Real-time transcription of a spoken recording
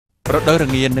រដូវរ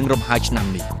ងានឹងរំហើយឆ្នាំ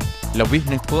នេះលាវីស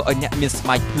នឹងធ្វើឲ្យអ្នកមានស្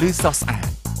បែកភ្លឺស្រស់ស្អាត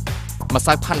ម្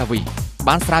សៅផាត់លាវីស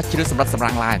បានស្រាវជ្រាវសម្រាប់សម្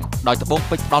រាំងឡើងដោយត្បូង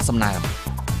ពេជ្រផ្ដល់សំណើម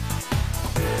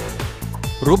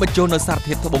រួមបញ្ចូលនៅសារ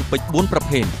ធាតុត្បូងពេជ្រ4ប្រ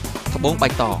ភេទត្បូងបៃ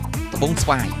តងត្បូងស្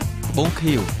វាយត្បូង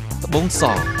ខៀវត្បូងស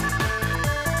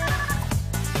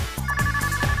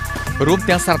រួម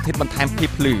ទាំងសារធាតុបន្ថែមភាព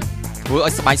ភ្លឺធ្វើ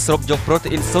ឲ្យស្បែកស្រូបយកប្រូតេ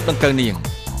អ៊ីនស៊ុតដង្កូវនាង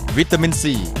វីតាមីន C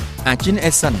អាជីន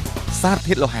អេសិនសារ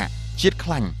ធាតុលោហៈជាតិខ្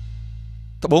លាញ់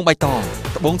ត្បូងបៃតង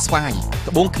ត្បូងស្វាយ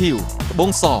ត្បូងខៀវត្បូង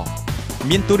ស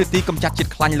មានតួនាទីកម្ចាត់ជា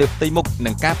តិខ្លាញ់លើផ្ទៃមុខនិ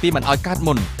ងការពារមិនឲ្យកើត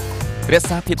មុនរក្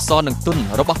សាភាពសនិងទន់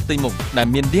របស់ផ្ទៃមុខដែល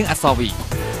មានរាងអក្សរ V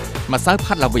ម្សៅ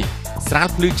ផាត់ឡាវីស្រាល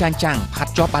ភ្លឺចាញ់ចាំងផា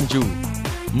ត់ជាប់បានយូរ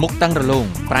មុខតឹងរលោង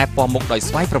ប្រែពណ៌មុខដោយ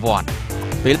ស្វ័យប្រវត្តិ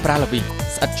ពេលប្រើឡាវី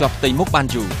ស្អិតជាប់ផ្ទៃមុខបាន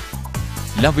យូរ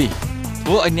ឡាវីធ្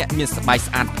វើឲ្យអ្នកមានស្បែក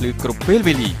ស្អាតភ្លឺគ្រប់ពេល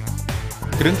វេលា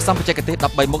គ្រឿងផ្សំបច្ចេកទេស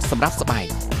13មុខសម្រាប់ស្បែក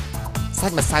សា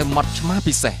ច់ម្សៅម៉ត់ឆ្មា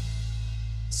ពិសេស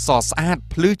សស្អាត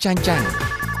ភ្លឺចាញ់ចាំង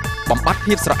បំបត្តិ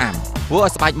ភាពស្រអាប់ធ្វើឲ្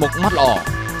យស្បែកមុខម៉ត់ល្អ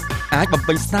អាចបំ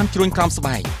ពេញស្នាមជ្រួញក្រោមស្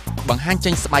បែកបង្ហាញ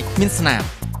ចេញស្បែកគ្មានស្នាម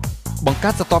បង្កើ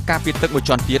តស្រទាប់ការពារទឹកមួយ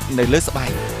ជាន់ទៀតនៅលើស្បែ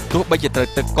កទោះបីជាត្រូវ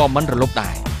ទឹកក៏មិនរលុប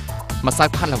ដែរម្សៅ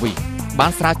ផាត់ឡាវីបា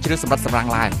នស្រាវជ្រាវសម្រាប់សម្រាំង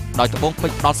ឡើងដោយត្បូងពេ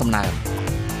ជ្រផ្ដល់សំណើម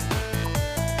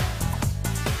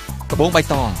ត្បូងបៃ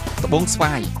តងត្បូងស្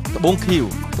វាយត្បូងខៀវ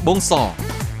ត្បូងស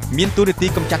មានតួនាទី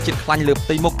កម្ចាត់ជាតិខ្លាញ់លើផ្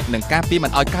ទៃមុខនិងការពារមិ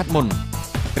នឲ្យកើតមុន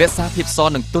រក្សាភាពស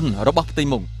និងទន់របស់ផ្ទៃ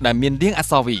មុខដែលមានរាងអក្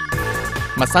សរ V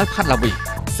ម្សៅផាត់ឡាវី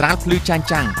ស្រាលភ្លឺចាញ់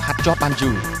ចាំងផាត់ជាប់បាន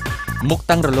យូរមុខ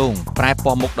តឹងរលោងប្រែព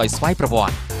ណ៌មុខដោយស្វ័យប្រវ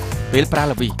ត្តិពេលប្រើ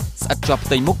ឡាវីស្អិតជាប់ផ្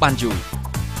ទៃមុខបានយូរ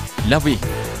ឡាវី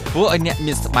ធ្វើឲ្យអ្នក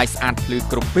មានស្បែកស្អាតភ្លឺ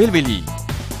គ្រប់ពេលវេលា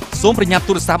សូមប្រញាប់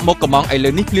ទូរស័ព្ទមកកំងឥឡូ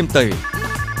វនេះភ្លាមទៅ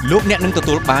លោកអ្នកនឹងទ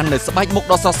ទួលបាននូវស្បែកមុខ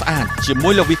ដ៏ស្រស់ស្អាតជាមួ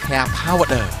យ Lavish Care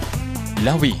Powder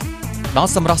ឡាវីដ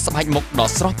ល់សម្រាប់ស្បែកមុខដ៏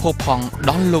ស្រស់ផូរផង់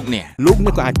ដល់លោកអ្នក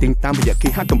ក៏អាចទិញតាមរយៈគេ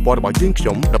ហទំព័ររបស់យើងខ្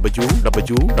ញុំ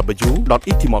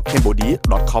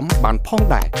www.etimallcambodia.com បានផង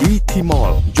ដែរ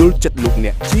Etimall យល់ចិត្តលោកអ្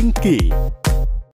នកជាងគេ